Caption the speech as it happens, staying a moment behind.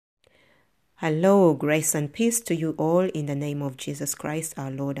Hello, grace and peace to you all in the name of Jesus Christ, our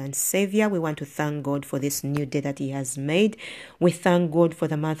Lord and Savior. We want to thank God for this new day that He has made. We thank God for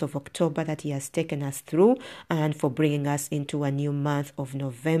the month of October that He has taken us through and for bringing us into a new month of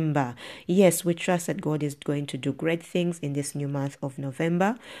November. Yes, we trust that God is going to do great things in this new month of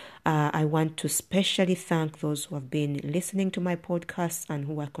November. I want to specially thank those who have been listening to my podcasts and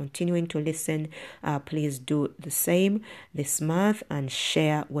who are continuing to listen. Please do the same this month and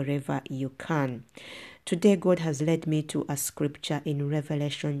share wherever you can. Today, God has led me to a scripture in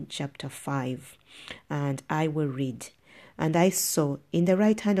Revelation chapter 5, and I will read. And I saw in the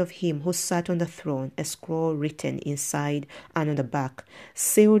right hand of him who sat on the throne a scroll written inside and on the back,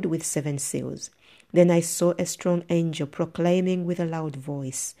 sealed with 7 seals. Then I saw a strong angel proclaiming with a loud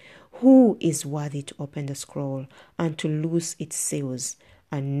voice, "Who is worthy to open the scroll and to loose its seals?"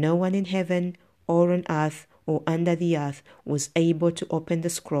 And no one in heaven or on earth or under the earth was able to open the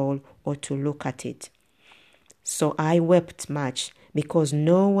scroll or to look at it. So I wept much, because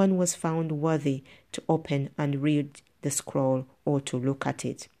no one was found worthy to open and read the scroll or to look at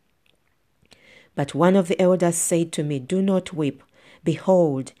it. But one of the elders said to me, "Do not weep.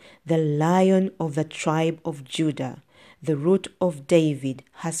 Behold, the Lion of the tribe of Judah, the Root of David,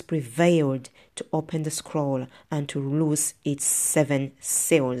 has prevailed to open the scroll and to loose its 7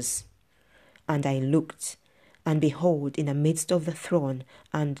 seals." And I looked, and behold, in the midst of the throne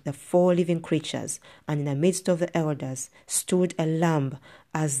and the 4 living creatures, and in the midst of the elders, stood a lamb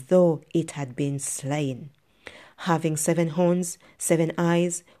as though it had been slain, having 7 horns, 7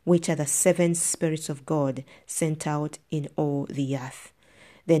 eyes, which are the 7 spirits of God sent out in all the earth.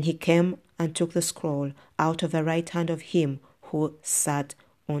 Then he came and took the scroll out of the right hand of him who sat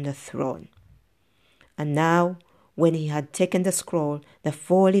on the throne. And now, when he had taken the scroll, the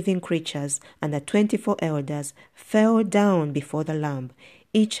 4 living creatures and the 24 elders fell down before the Lamb,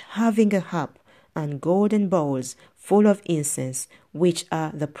 each having a harp and golden bowls full of incense, which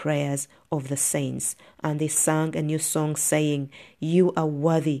are the prayers of the saints. And they sang a new song, saying, "You are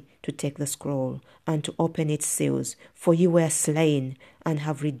worthy to take the scroll and to open its seals, for you were slain and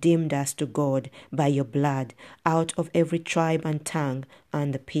have redeemed us to God by your blood out of every tribe and tongue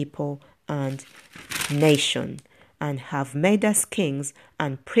and the people and nation, and have made us kings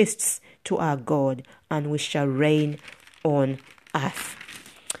and priests to our God, and we shall reign on earth."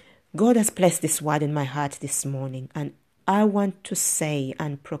 God has placed this word in my heart this morning, and I want to say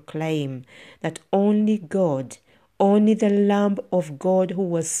and proclaim that only God, only the Lamb of God who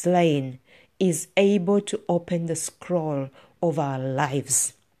was slain, is able to open the scroll of our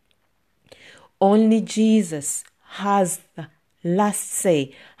lives. Only Jesus has the last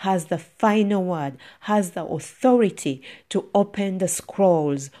say, has the final word, has the authority to open the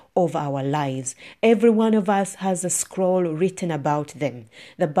scrolls of our lives. Every one of us has a scroll written about them.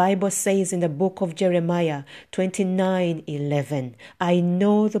 The Bible says in the book of Jeremiah 29:11, "I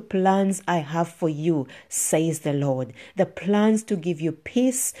know the plans I have for you, says the Lord, the plans to give you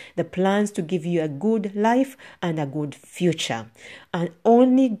peace, the plans to give you a good life and a good future." And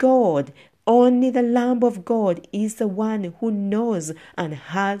only God, only the Lamb of God is the one who knows and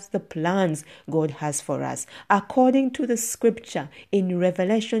has the plans God has for us. According to the scripture in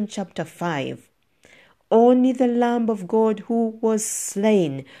Revelation chapter 5, only the Lamb of God who was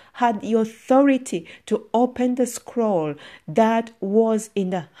slain had the authority to open the scroll that was in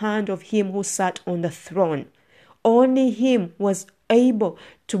the hand of him who sat on the throne. Only him was able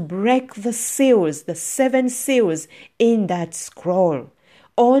to break the seals, the 7 seals in that scroll.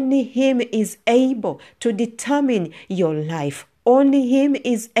 Only him is able to determine your life. Only him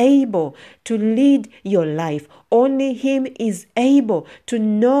is able to lead your life. Only him is able to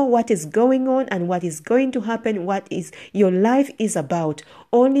know what is going on and what is going to happen, what is your life is about.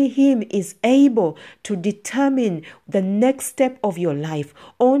 Only him is able to determine the next step of your life.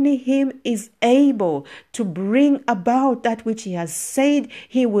 Only him is able to bring about that which he has said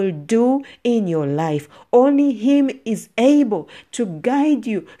he will do in your life. Only him is able to guide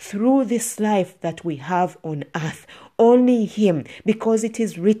you through this life that we have on earth. Only him, because it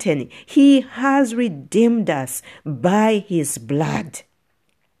is written, he has redeemed us by his blood.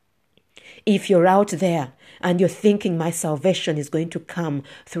 If you're out there and you're thinking my salvation is going to come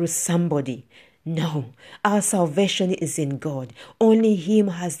through somebody, no, our salvation is in God. Only him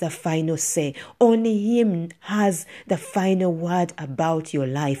has the final say. Only him has the final word about your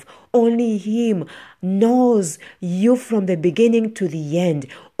life. Only him knows you from the beginning to the end.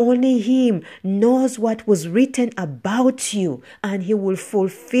 Only him knows what was written about you, and he will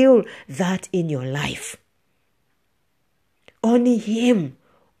fulfill that in your life. Only him,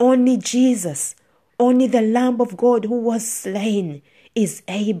 only Jesus, only the Lamb of God who was slain is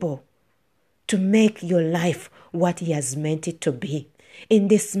able to make your life what He has meant it to be. In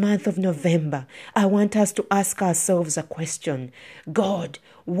this month of November, I want us to ask ourselves a question. God,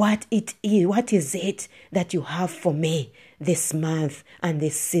 what is it that you have for me this month and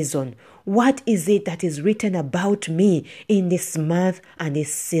this season? What is it that is written about me in this month and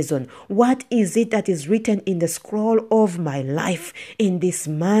this season? What is it that is written in the scroll of my life in this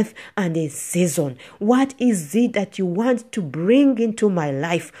month and this season? What is it that you want to bring into my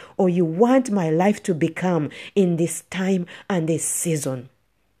life, or you want my life to become in this time and this season?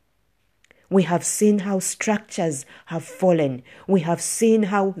 We have seen how structures have fallen. We have seen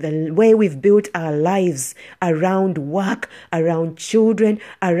how the way we've built our lives around work, around children,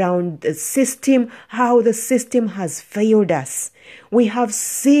 around the system, how the system has failed us. We have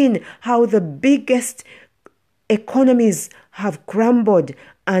seen how the biggest economies have crumbled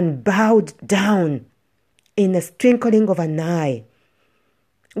and bowed down in the twinkling of an eye.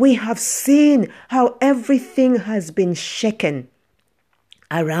 We have seen how everything has been shaken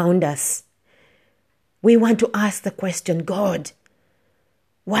around us. We want to ask the question, God,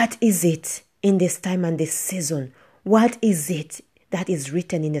 what is it in this time and this season? What is it that is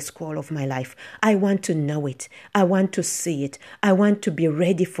written in the scroll of my life? I want to know it. I want to see it. I want to be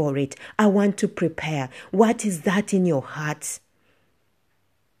ready for it. I want to prepare. What is that in your heart?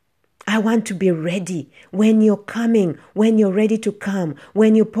 I want to be ready when you're coming, when you're ready to come,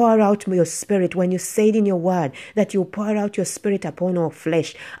 when you pour out your spirit, when you say it in your word that you pour out your spirit upon all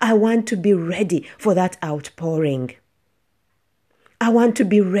flesh. I want to be ready for that outpouring. I want to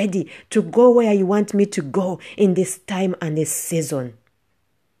be ready to go where you want me to go in this time and this season.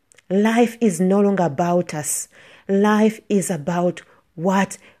 Life is no longer about us. Life is about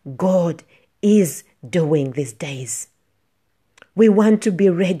what God is doing these days. We want to be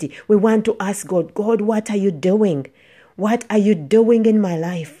ready. We want to ask God, God, what are you doing? What are you doing in my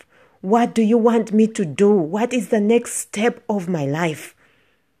life? What do you want me to do? What is the next step of my life?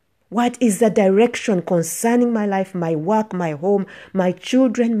 What is the direction concerning my life, my work, my home, my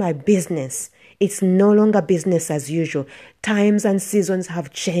children, my business? It's no longer business as usual. Times and seasons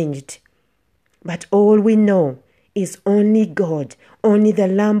have changed. But all we know is only God, only the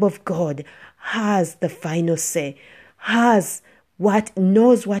Lamb of God has the final say,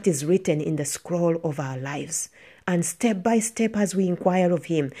 knows what is written in the scroll of our lives. And step by step as we inquire of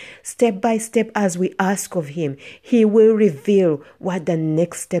Him, step by step as we ask of Him, He will reveal what the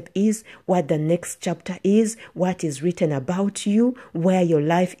next step is, what the next chapter is, what is written about you, where your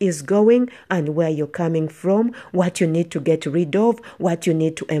life is going and where you're coming from, what you need to get rid of, what you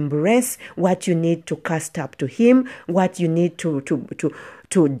need to embrace, what you need to cast up to Him, what you need to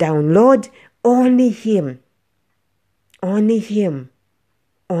download. Only Him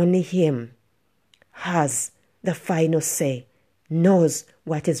has the final say, knows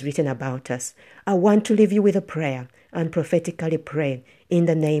what is written about us. I want to leave you with a prayer and prophetically pray in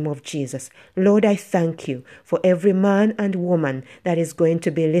the name of Jesus. Lord, I thank you for every man and woman that is going to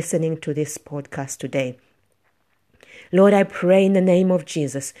be listening to this podcast today. Lord, I pray in the name of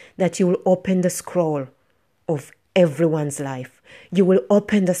Jesus that you will open the scroll of everyone's life. You will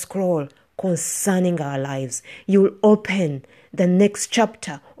open the scroll concerning our lives. You will open the next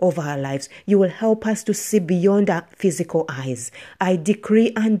chapter of our lives. You will help us to see beyond our physical eyes. I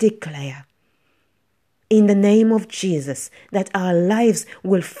decree and declare in the name of Jesus that our lives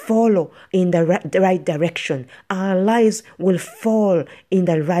will follow in the right direction. Our lives will fall in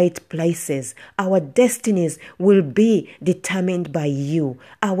the right places. Our destinies will be determined by you.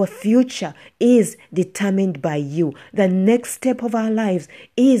 Our future is determined by you. The next step of our lives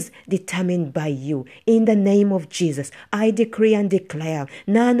is determined by you. In the name of Jesus, I decree and declare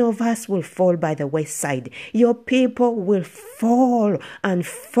none of us will fall by the wayside. Your people will fall and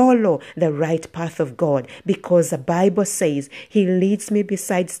follow the right path of God. Because the Bible says He leads me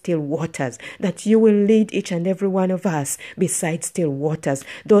beside still waters, that you will lead each and every one of us beside still waters.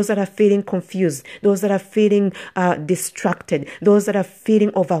 Those that are feeling confused, those that are feeling distracted, those that are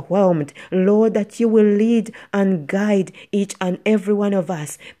feeling overwhelmed, Lord, that you will lead and guide each and every one of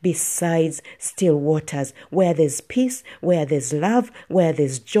us besides still waters, where there's peace, where there's love, where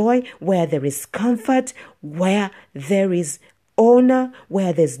there's joy, where there is comfort, where there is honor,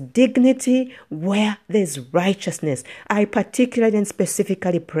 where there's dignity, where there's righteousness. I particularly and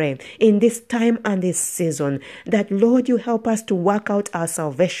specifically pray in this time and this season that, Lord, you help us to work out our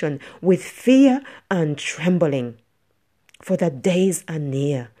salvation with fear and trembling, for the days are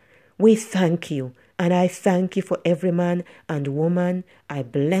near. We thank you, and I thank you for every man and woman. I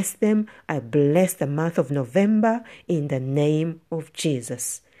bless them. I bless the month of November in the name of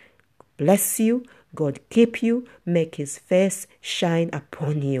Jesus. Bless you. God keep you, make his face shine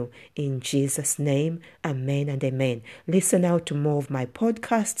upon you. In Jesus' name, amen and amen. Listen out to more of my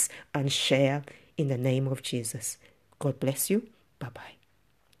podcasts and share in the name of Jesus. God bless you. Bye-bye.